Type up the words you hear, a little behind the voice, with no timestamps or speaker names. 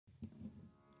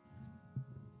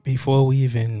Before we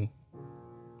even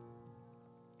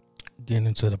get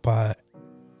into the pod,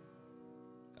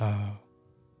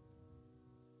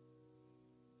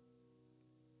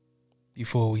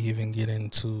 before we even get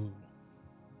into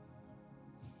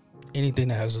anything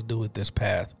that has to do with this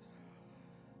path,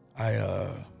 I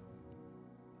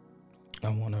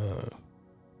want to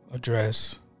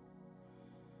address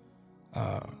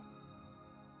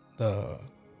the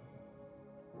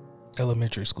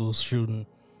elementary school shooting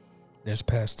this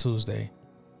past Tuesday.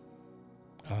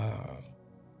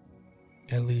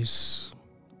 At least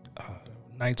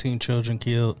 19 children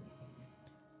killed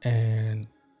and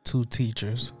 2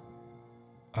 teachers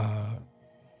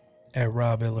at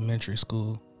Robb Elementary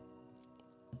School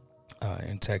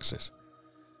in Texas.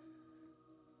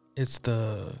 It's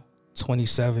the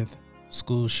 27th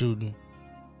school shooting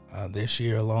this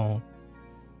year alone,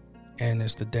 and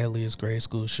it's the deadliest grade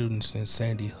school shooting since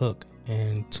Sandy Hook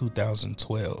in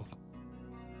 2012.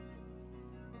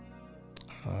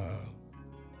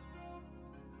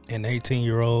 An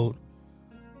 18-year-old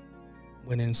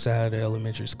went inside the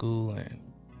elementary school and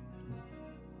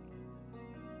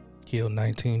killed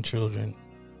 19 children,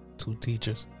 2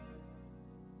 teachers.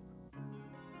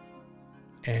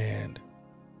 And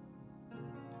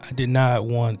I did not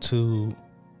want to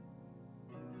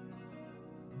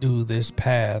do this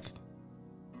path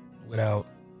without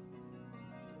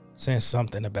saying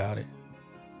something about it.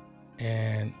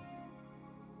 And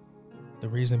the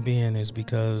reason being is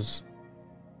because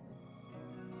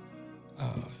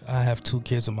I have 2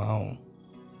 kids of my own.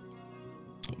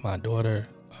 My daughter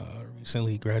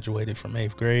recently graduated from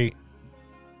 8th grade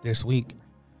this week,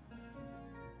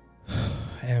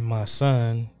 and my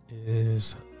son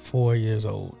is 4 years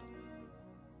old.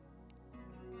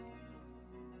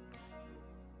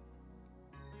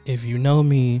 If you know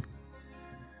me,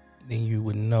 then you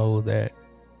would know that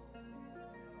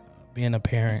being a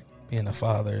parent, being a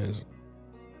father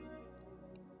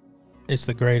it's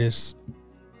the greatest,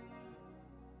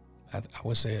 I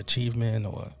would say, achievement,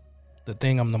 or the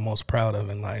thing I'm the most proud of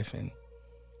in life. And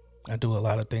I do a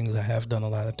lot of things. I have done a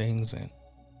lot of things, and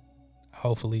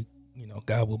hopefully,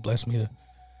 God will bless me to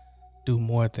do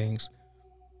more things.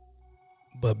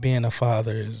 But being a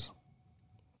father is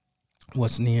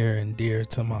what's near and dear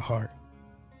to my heart.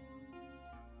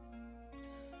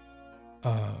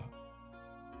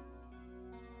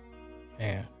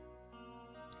 Man,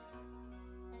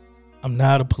 I'm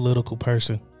not a political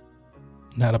person.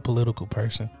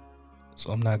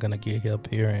 So I'm not going to get up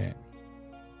here and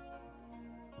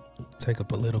take a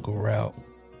political route.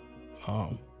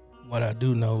 What I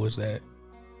do know is that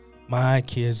my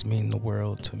kids mean the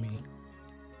world to me.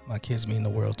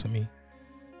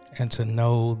 And to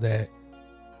know that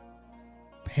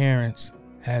parents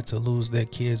had to lose their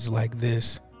kids like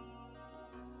this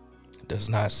does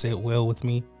not sit well with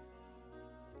me.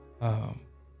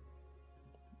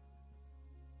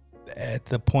 At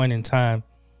the point in time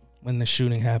when the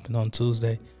shooting happened on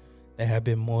Tuesday, there have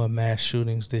been more mass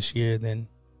shootings this year than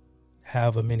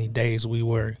however many days we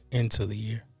were into the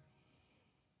year.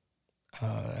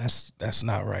 That's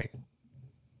not right.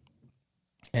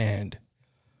 And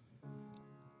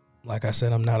like I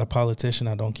said, I'm not a politician.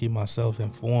 I don't keep myself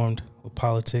informed with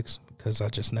politics because I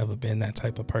just never been that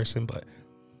type of person. But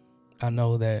I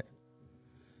know that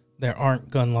there aren't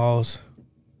gun laws,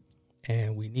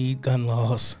 and we need gun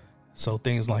laws so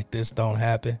things like this don't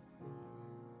happen.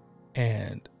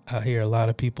 And I hear a lot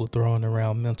of people throwing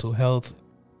around mental health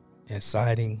and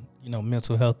citing,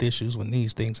 mental health issues when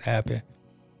these things happen.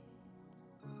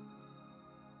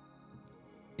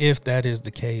 If that is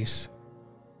the case,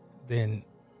 then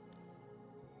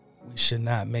we should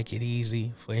not make it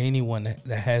easy for anyone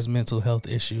that has mental health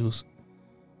issues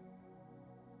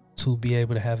to be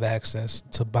able to have access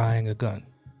to buying a gun.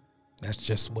 That's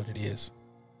just what it is.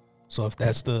 So if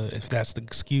that's the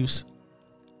excuse,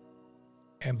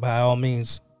 and by all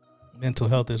means, mental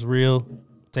health is real,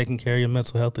 taking care of your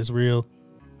mental health is real.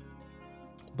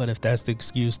 But if that's the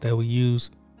excuse that we use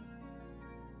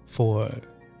for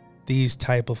these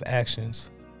type of actions,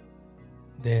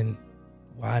 then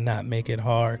why not make it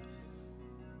hard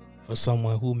for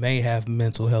someone who may have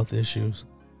mental health issues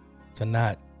to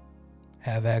not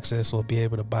have access or be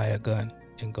able to buy a gun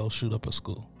and go shoot up a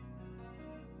school?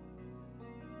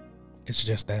 It's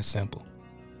just that simple.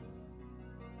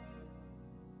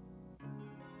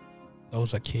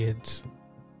 Those are kids.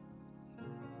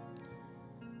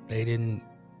 They didn't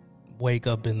wake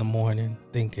up in the morning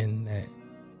thinking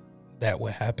that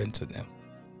would happen to them.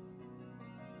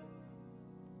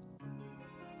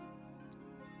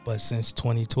 But since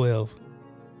 2012,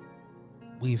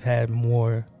 we've had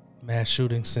more mass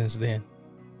shootings since then.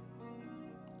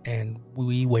 And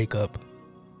we wake up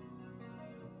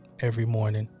every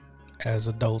morning as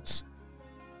adults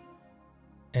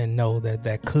and know that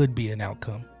that could be an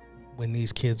outcome when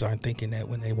these kids aren't thinking that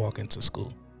when they walk into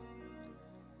school.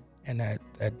 And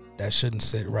that shouldn't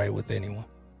sit right with anyone.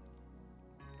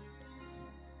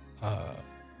 There's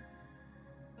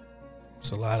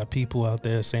a lot of people out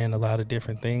there saying a lot of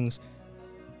different things.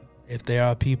 If there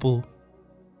are people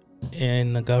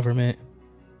in the government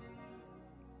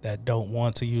that don't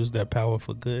want to use their power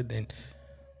for good, then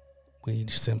we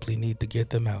simply need to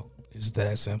get them out. It's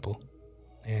that simple.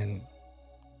 And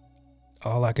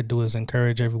all I could do is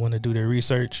encourage everyone to do their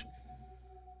research,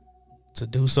 to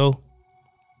do so.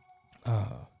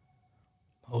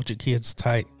 Hold your kids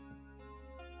tight.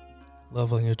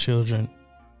 Love on your children.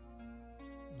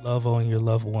 Love on your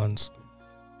loved ones.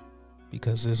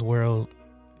 Because this world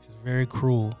is very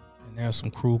cruel, and there are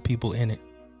some cruel people in it.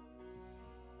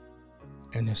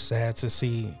 And it's sad to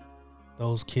see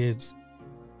those kids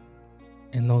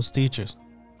and those teachers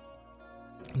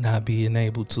not being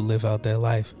able to live out their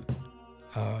life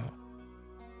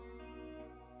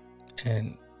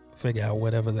and figure out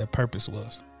whatever their purpose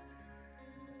was.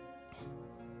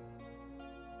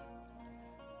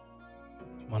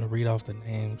 I want to read off the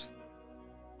names.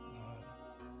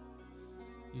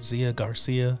 Uzia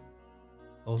Garcia,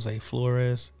 Jose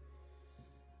Flores,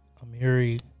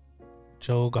 Amiri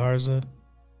Joe Garza,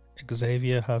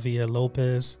 Xavier Javier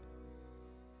Lopez,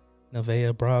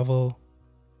 Nevea Bravo,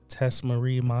 Tess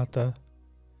Marie Mata,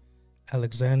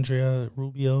 Alexandria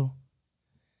Rubio,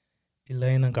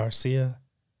 Elena Garcia,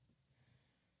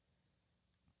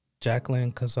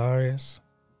 Jacqueline Cazares,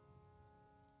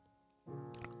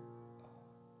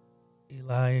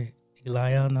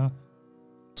 Eliana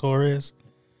Torres,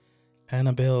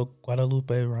 Annabelle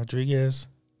Guadalupe Rodriguez,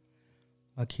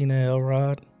 Makina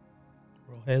Elrod,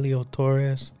 Rogelio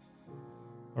Torres,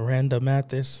 Miranda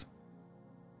Mathis,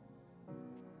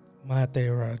 Mate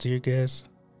Rodriguez,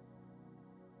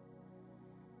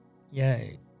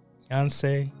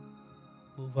 Yanse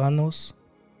Luvanos,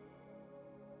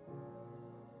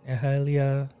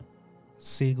 Ehelia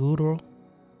Seguro,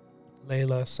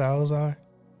 Leila Salazar,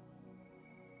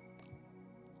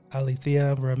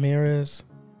 Alithea Ramirez,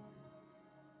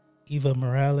 Eva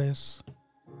Morales,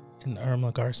 and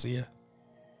Irma Garcia.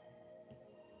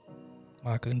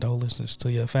 My condolences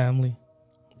to your family.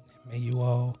 May you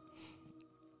all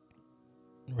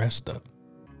rest up.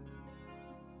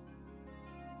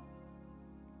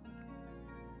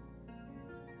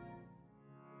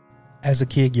 As a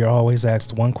kid, you're always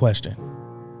asked one question.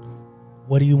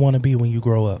 What do you want to be when you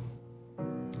grow up?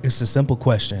 It's a simple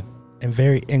question and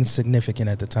very insignificant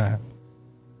at the time.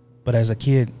 But as a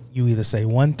kid, you either say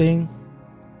one thing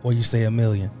or you say a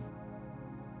million.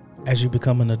 As you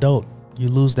become an adult, you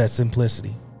lose that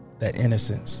simplicity, that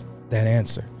innocence, that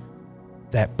answer,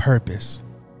 that purpose.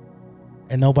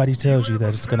 And nobody tells you that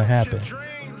it's going to happen.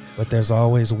 But there's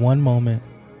always one moment,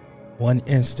 one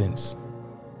instance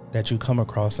that you come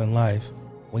across in life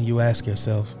when you ask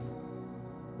yourself,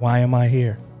 why am I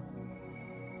here?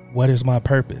 What is my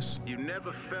purpose?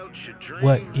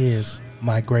 What is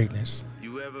my greatness?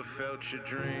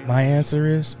 My answer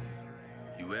is,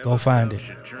 go find it.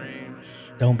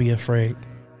 Don't be afraid.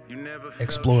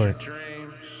 Explore it.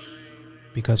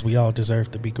 Because we all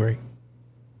deserve to be great.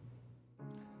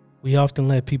 We often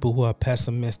let people who are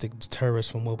pessimistic deter us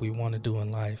from what we want to do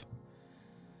in life.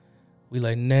 We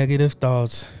let negative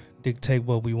thoughts dictate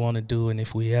what we want to do, and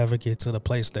if we ever get to the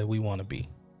place that we want to be.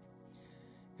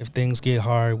 If things get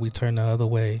hard, we turn the other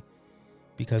way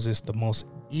because it's the most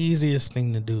easiest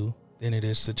thing to do than it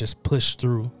is to just push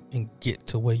through and get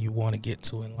to where you want to get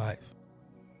to in life.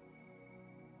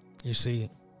 You see,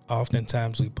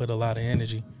 oftentimes we put a lot of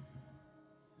energy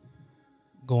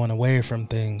going away from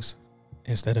things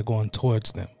instead of going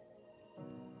towards them.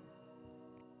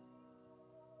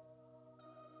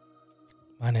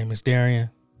 My name is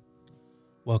Darrian.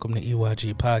 Welcome to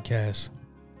EYG Podcast,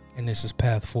 and this is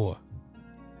Path 4.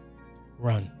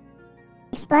 Run.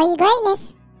 Explore your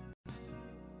greatness.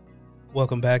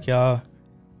 Welcome back, y'all.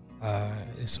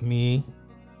 It's me.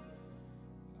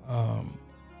 And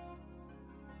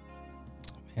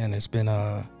it's been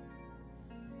a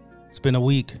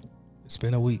week.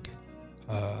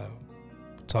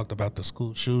 Talked about the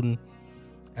school shooting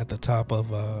at the top of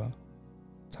the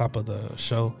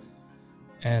show,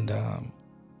 and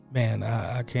man,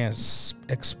 I can't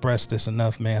express this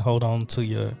enough, man. Hold on to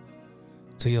your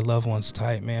loved ones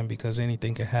tight, man, because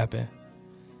anything can happen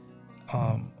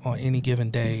on any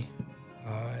given day,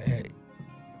 at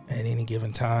any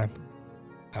given time.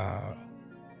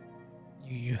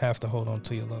 You have to hold on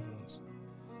to your loved ones.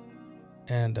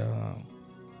 And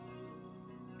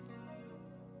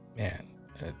man,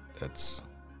 that's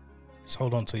just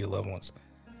hold on to your loved ones.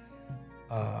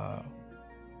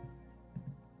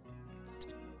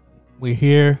 We're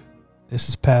here. This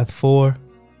is Path 4,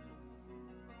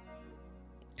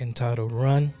 entitled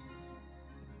Run.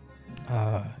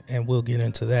 And we'll get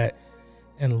into that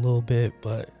in a little bit.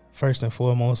 But first and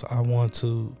foremost, I want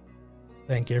to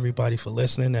thank everybody for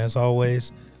listening. As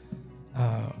always,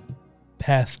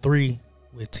 Path 3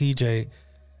 with TJ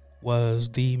was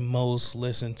the most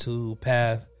listened to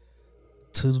path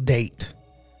to date.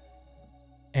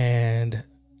 And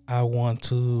I want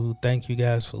to thank you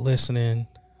guys for listening,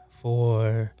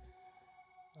 for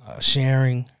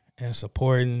sharing and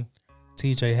supporting.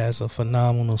 TJ has a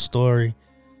phenomenal story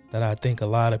that I think a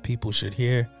lot of people should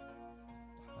hear.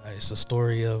 It's a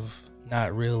story of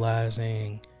not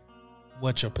realizing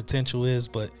what your potential is,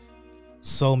 but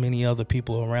so many other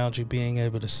people around you being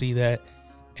able to see that.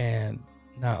 And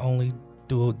not only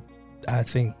do I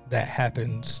think that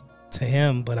happens to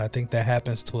him, but I think that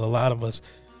happens to a lot of us.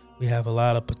 We have a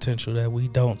lot of potential that we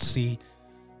don't see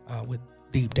with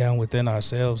deep down within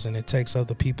ourselves, and it takes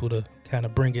other people to kind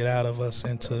of bring it out of us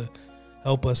and to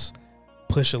help us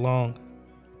push along.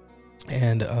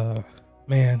 And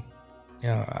man,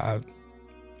 I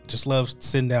just love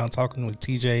sitting down talking with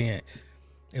TJ, and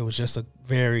it was just a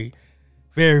very,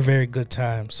 very, very good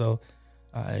time. So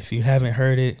if you haven't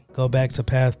heard it, go back to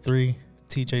Path 3,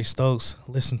 TJ Stokes,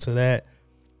 listen to that.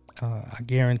 I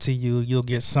guarantee you'll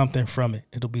get something from it.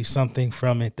 It'll be something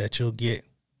from it that you'll get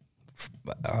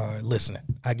listening.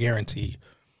 I guarantee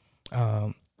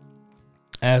you.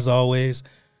 As always,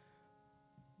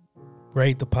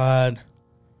 rate the pod,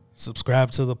 subscribe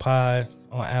to the pod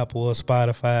on Apple or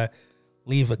Spotify,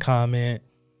 leave a comment,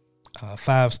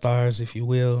 5 stars if you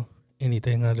will.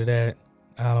 Anything under that,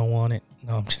 I don't want it.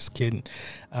 No, I'm just kidding.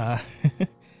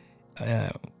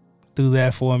 Do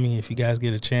that for me if you guys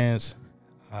get a chance.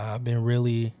 I've been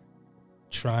really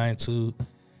trying to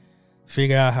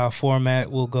figure out how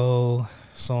format will go,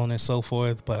 so on and so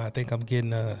forth. But I think I'm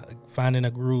finding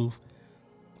a groove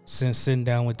since sitting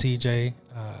down with TJ.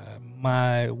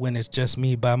 When it's just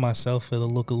me by myself, it'll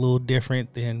look a little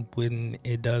different than when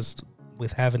it does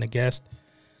with having a guest.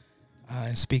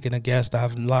 And speaking of guests,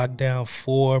 I've locked down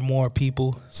 4 more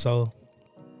people. So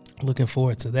looking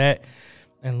forward to that,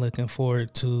 and looking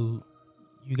forward to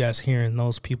you guys hearing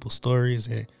those people's stories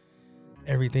and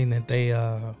everything that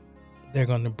they're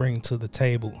going to bring to the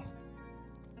table.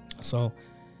 So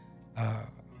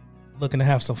looking to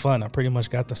have some fun. I pretty much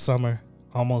got the summer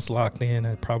almost locked in.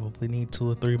 I probably need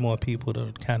 2 or 3 more people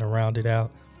to kind of round it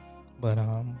out. But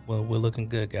well, we're looking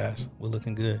good, guys. We're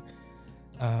looking good.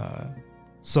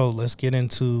 So let's get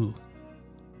into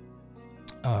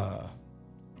Path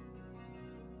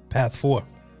 4.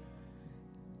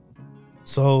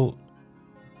 So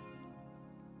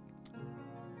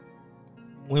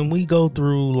when we go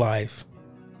through life,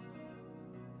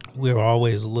 we're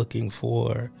always looking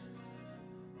for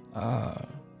a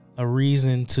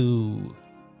reason to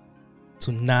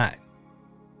not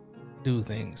do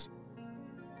things.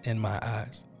 In my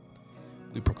eyes,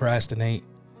 we procrastinate.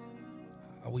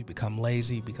 We become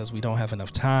lazy because we don't have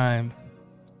enough time.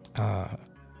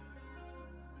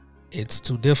 It's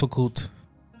too difficult.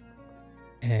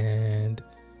 And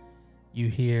you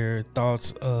hear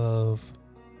thoughts of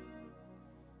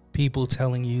people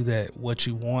telling you that what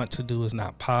you want to do is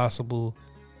not possible.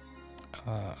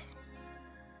 A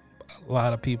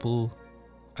lot of people,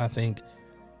 I think,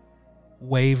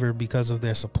 waver because of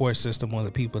their support system or the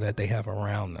people that they have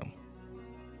around them.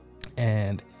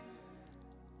 And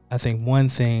I think one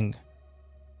thing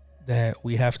that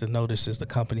we have to notice is the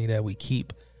company that we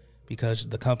keep, because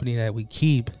the company that we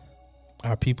keep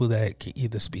are people that can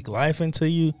either speak life into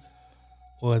you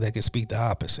or they can speak the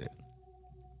opposite.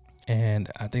 And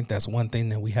I think that's one thing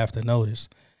that we have to notice.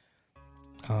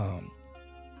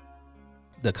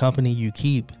 The company you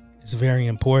keep is very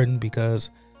important, because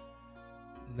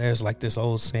there's like this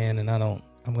old saying, and I'm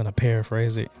going to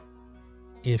paraphrase it.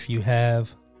 If you hang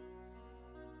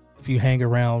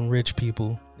around rich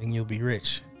people, then you'll be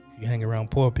rich. If you hang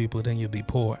around poor people, then you'll be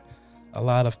poor. A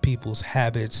lot of people's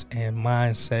habits and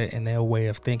mindset and their way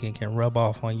of thinking can rub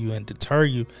off on you and deter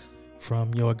you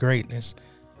from your greatness.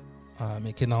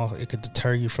 It could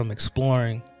deter you from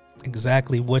exploring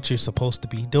exactly what you're supposed to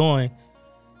be doing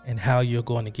and how you're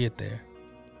going to get there.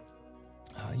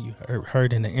 You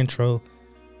heard in the intro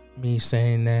me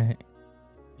saying that,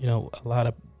 a lot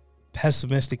of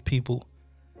pessimistic people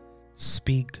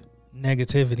speak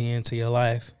negativity into your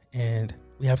life, and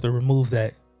we have to remove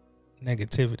that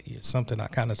negativity. It's something I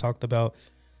kind of talked about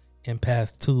in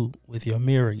Path 2 with your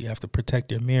mirror. You have to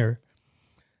protect your mirror.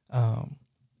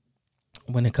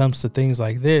 when it comes to things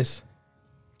like this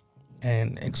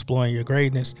and exploring your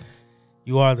greatness,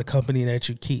 you are the company that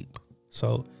you keep.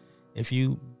 So if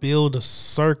you build a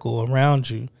circle around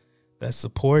you that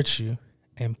supports you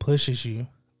and pushes you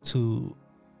to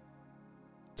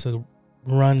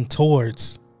run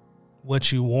towards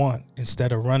what you want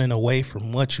instead of running away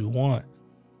from what you want,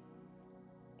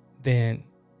 then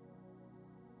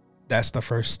that's the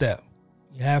first step.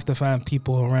 You have to find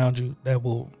people around you that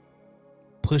will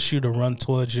push you to run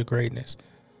towards your greatness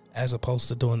as opposed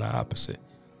to doing the opposite.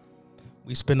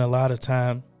 We spend a lot of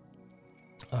time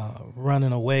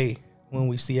running away when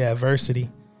we see adversity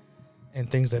and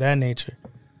things of that nature.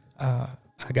 I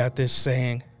got this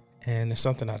saying, and it's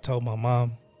something I told my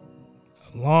mom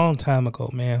a long time ago,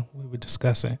 man. We were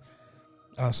discussing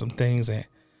some things, and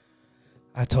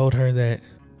I told her that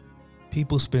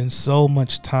people spend so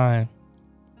much time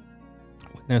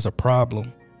when there's a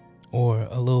problem or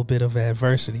a little bit of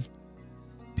adversity.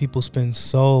 People spend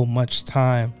so much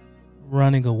time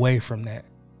running away from that.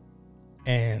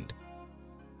 And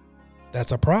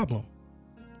that's a problem.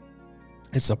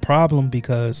 It's a problem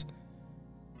because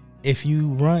if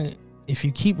you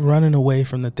keep running away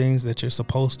from the things that you're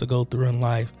supposed to go through in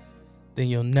life, then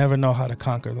you'll never know how to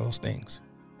conquer those things.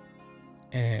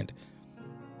 And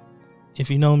if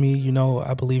you know me, you know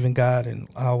I believe in God, and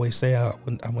I always say I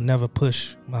will never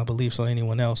push my beliefs on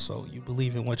anyone else. So you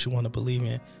believe in what you want to believe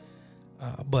in.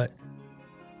 But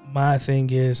my thing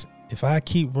is, if I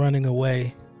keep running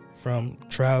away from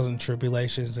trials and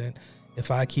tribulations, and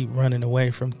if I keep running away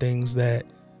from things that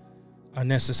are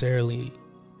necessarily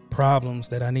problems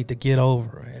that I need to get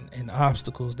over, and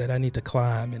obstacles that I need to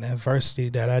climb, and adversity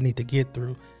that I need to get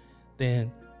through,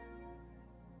 then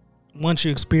once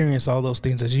you experience all those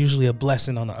things, there's usually a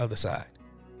blessing on the other side.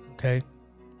 Okay?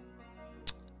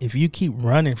 If you keep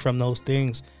running from those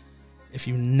things, if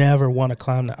you never want to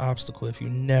climb the obstacle, if you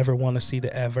never want to see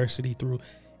the adversity through,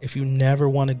 if you never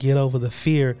want to get over the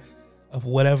fear of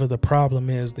whatever the problem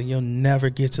is, then you'll never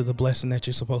get to the blessing that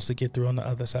you're supposed to get through on the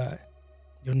other side.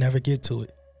 You'll never get to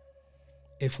it.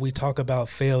 If we talk about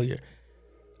failure,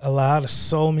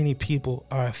 so many people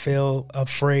are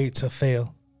afraid to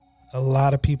fail. A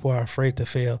lot of people are afraid to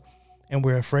fail, and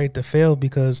we're afraid to fail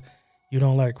because you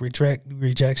don't like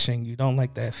rejection. You don't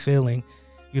like that feeling.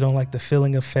 You don't like the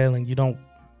feeling of failing. You don't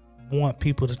want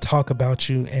people to talk about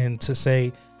you and to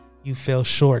say you fell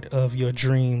short of your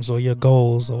dreams or your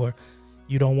goals, or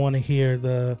you don't want to hear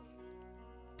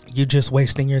you're just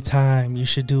wasting your time. You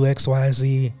should do X, Y,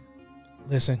 Z.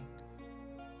 Listen,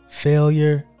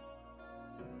 failure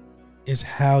is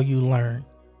how you learn.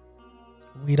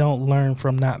 We don't learn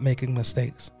from not making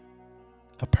mistakes.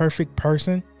 A perfect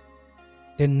person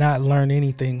did not learn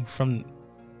anything from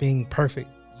being perfect.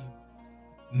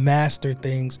 You master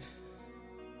things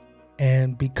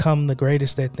and become the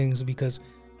greatest at things because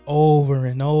over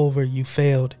and over you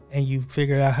failed and you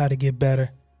figured out how to get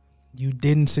better. You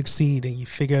didn't succeed and you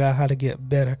figured out how to get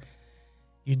better.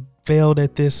 You failed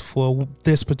at this for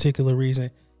this particular reason.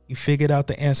 You figured out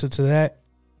the answer to that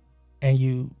and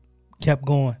you kept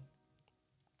going.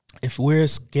 If we're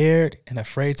scared and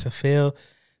afraid to fail,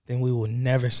 then we will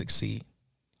never succeed.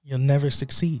 You'll never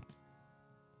succeed.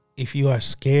 If you are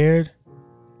scared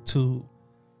to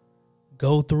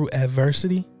go through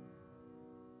adversity,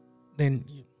 then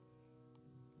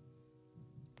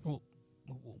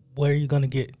where are you going to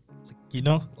get?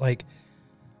 Like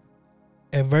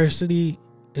adversity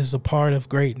is a part of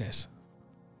greatness.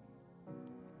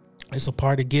 It's a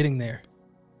part of getting there.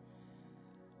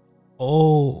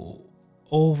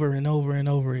 Over and over and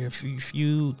over. If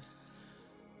you,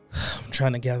 I'm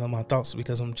trying to gather my thoughts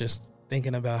because I'm just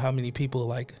thinking about how many people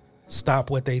like stop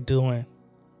what they doing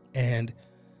and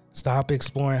stop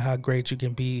exploring how great you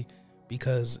can be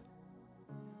because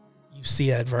you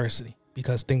see adversity,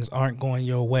 because things aren't going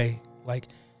your way. Like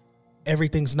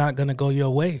everything's not going to go your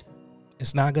way.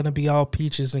 It's not going to be all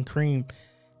peaches and cream,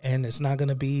 and it's not going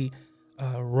to be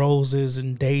roses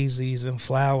and daisies and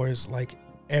flowers. Like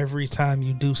every time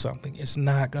you do something, it's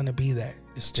not going to be that.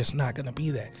 It's just not going to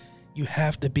be that. You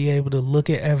have to be able to look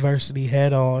at adversity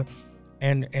head on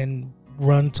and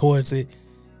run towards it,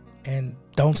 and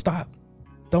don't stop.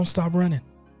 Don't stop running.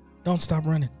 Don't stop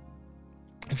running.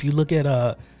 If you look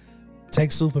at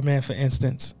take Superman for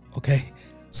instance, okay?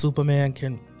 Superman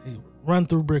can run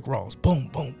through brick walls. Boom,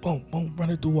 boom, boom, boom.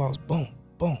 Running through walls. Boom,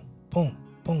 boom, boom,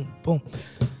 boom, boom.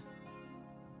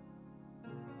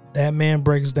 That man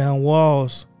breaks down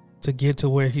walls to get to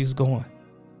where he's going.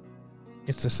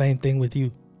 It's the same thing with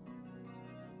you.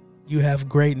 You have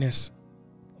greatness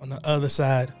on the other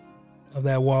side of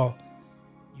that wall.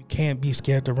 You can't be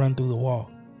scared to run through the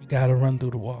wall. You got to run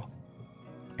through the wall.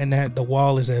 And that the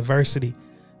wall is adversity.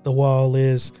 The wall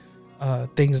is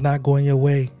things not going your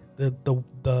way. The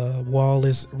wall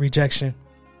is rejection.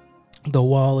 The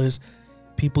wall is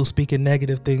people speaking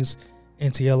negative things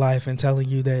into your life and telling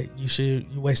you that you're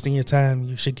wasting your time,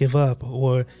 you should give up,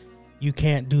 or you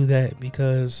can't do that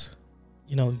because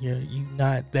you're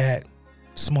not that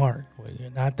smart, or you're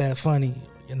not that funny,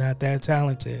 or you're not that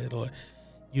talented, or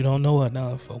you don't know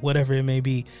enough, or whatever it may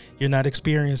be. You're not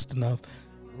experienced enough.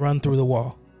 Run through the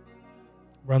wall.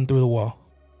 Run through the wall.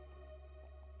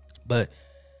 But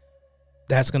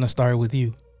that's going to start with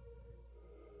you.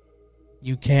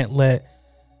 You can't let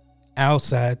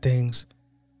outside things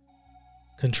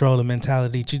control the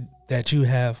mentality that you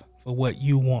have for what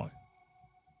you want.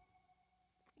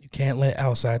 You can't let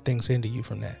outside things hinder you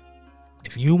from that.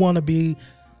 If you want to be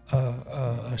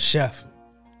a chef,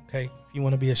 okay? If you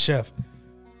want to be a chef,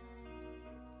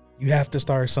 you have to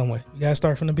start somewhere. You got to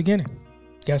start from the beginning.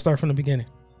 You got to start from the beginning.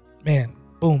 Man,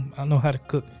 boom, I know how to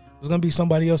cook. There's going to be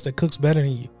somebody else that cooks better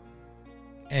than you.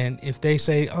 And if they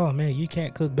say, oh, man, you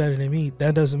can't cook better than me,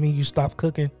 that doesn't mean you stop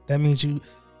cooking. That means you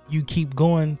keep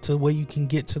going to where you can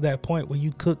get to that point where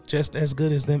you cook just as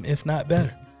good as them, if not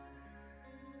better.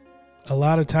 A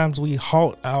lot of times we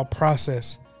halt our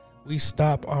process. We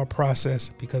stop our process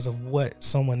because of what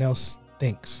someone else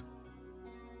thinks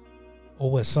or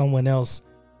what someone else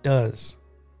does.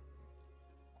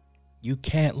 You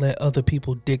can't let other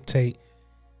people dictate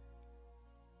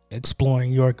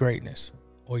exploring your greatness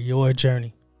or your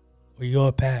journey or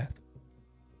your path.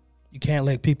 You can't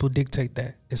let people dictate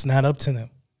that. It's not up to them.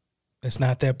 It's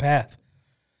not their path.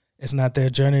 It's not their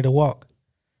journey to walk.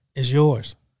 It's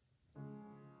yours.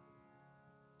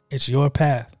 It's your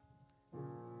path.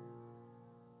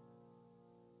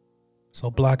 So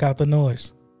block out the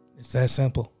noise. It's that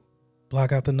simple.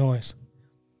 Block out the noise.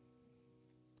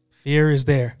 Fear is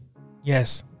there.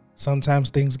 Yes, sometimes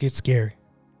things get scary.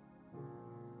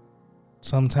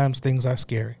 Sometimes things are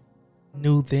scary.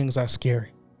 New things are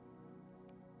scary.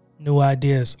 New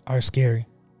ideas are scary.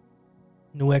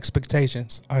 New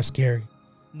expectations are scary.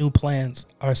 New plans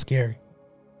are scary.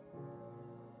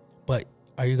 But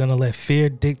are you going to let fear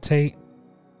dictate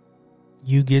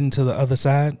you getting to the other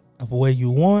side of where you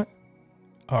want?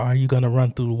 Or are you going to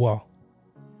run through the wall?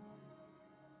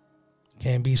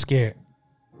 Can't be scared.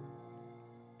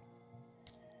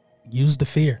 Use the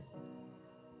fear.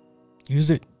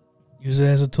 Use it. Use it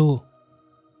as a tool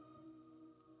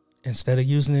instead of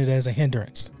using it as a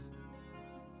hindrance.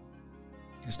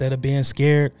 Instead of being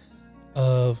scared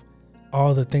of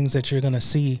all the things that you're going to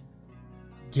see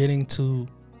getting to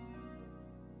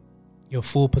your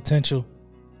full potential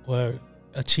or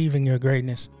achieving your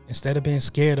greatness, instead of being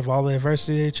scared of all the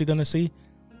adversity that you're going to see,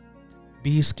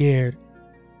 be scared.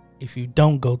 If you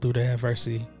don't go through the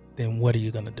adversity, then what are you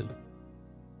going to do?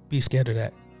 Be scared of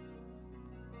that.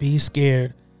 Be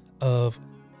scared of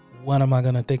what am I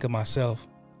going to think of myself,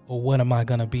 or what am I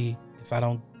going to be if I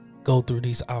don't go through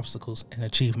these obstacles and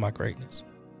achieve my greatness.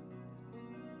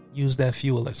 Use that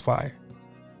fuel as fire.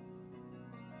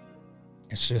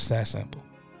 It's just that simple.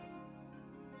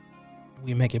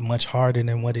 We make it much harder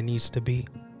than what it needs to be.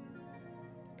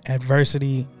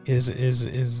 Adversity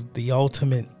is the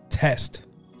ultimate test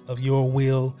of your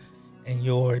will and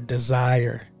your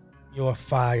desire, your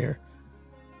fire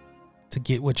to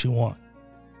get what you want.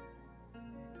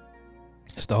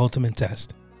 It's the ultimate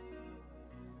test.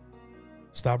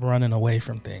 Stop running away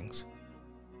from things.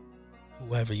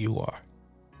 Whoever you are.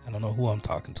 I don't know who I'm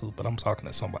talking to, but I'm talking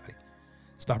to somebody.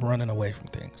 Stop running away from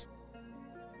things.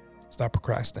 Stop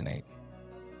procrastinating.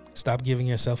 Stop giving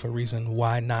yourself a reason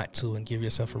why not to, and give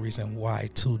yourself a reason why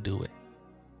to do it.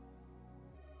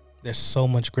 There's so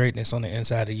much greatness on the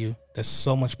inside of you. There's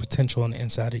so much potential on the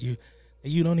inside of you that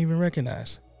you don't even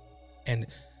recognize. And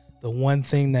the one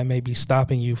thing that may be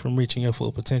stopping you from reaching your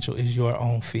full potential is your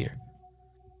own fear.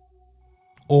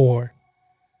 Or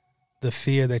the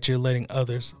fear that you're letting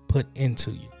others put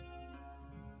into you.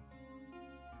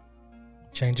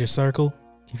 Change your circle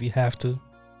if you have to.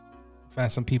 Find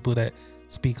some people that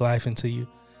speak life into you.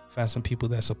 Find some people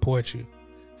that support you.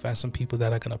 Find some people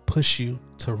that are going to push you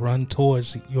to run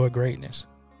towards your greatness.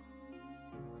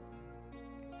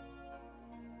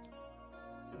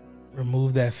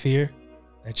 Remove that fear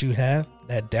that you have,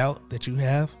 that doubt that you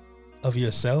have of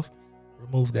yourself.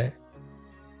 Remove that.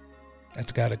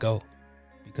 That's got to go,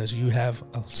 because you have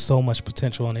so much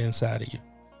potential on the inside of you.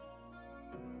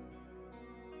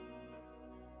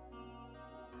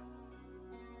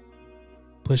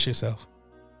 Push yourself.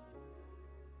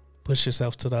 Push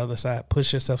yourself to the other side.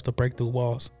 Push yourself to break through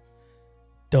walls.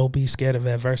 Don't be scared of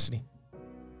adversity.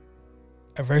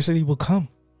 Adversity will come.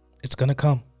 It's going to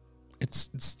come.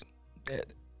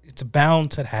 It's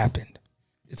bound to happen.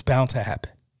 It's bound to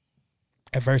happen.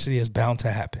 Adversity is bound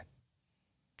to happen.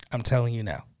 I'm telling you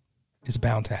now, it's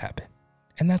bound to happen.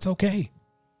 And that's okay.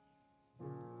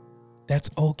 That's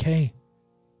okay.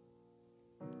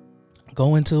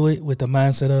 Go into it with the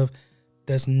mindset of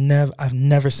I've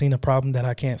never seen a problem that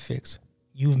I can't fix.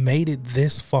 You've made it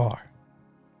this far.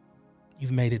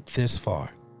 You've made it this far.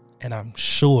 And I'm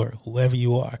sure whoever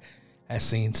you are has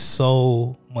seen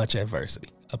so much adversity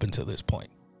up until this point.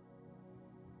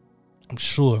 I'm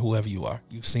sure whoever you are,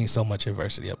 you've seen so much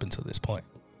adversity up until this point.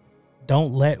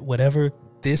 Don't let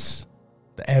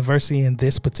the adversity in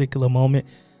this particular moment,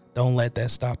 don't let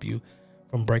that stop you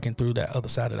from breaking through that other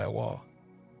side of that wall.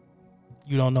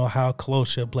 You don't know how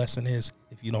close your blessing is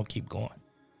if you don't keep going.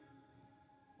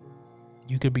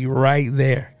 You could be right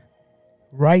there,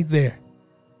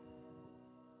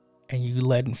 and you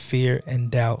letting fear and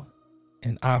doubt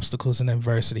and obstacles and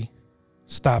adversity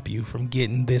stop you from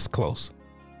getting this close,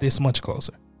 this much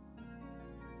closer.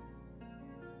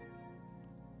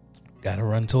 Gotta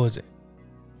run towards it.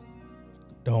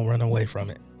 Don't run away from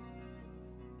it.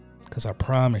 Because I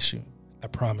promise you,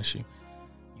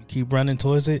 you keep running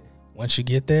towards it. Once you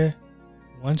get there,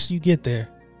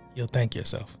 you'll thank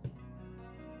yourself.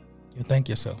 You'll thank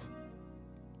yourself.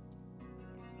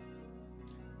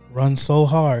 Run so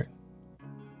hard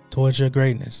towards your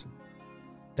greatness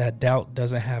that doubt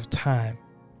doesn't have time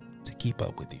to keep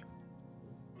up with you.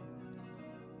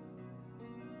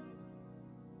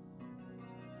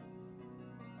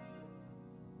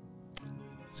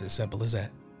 It's as simple as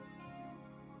that.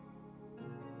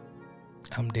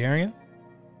 I'm Darian.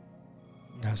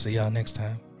 I'll see y'all next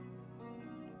time.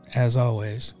 As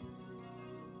always,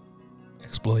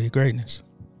 explore your greatness.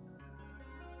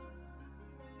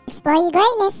 Explore your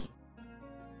greatness.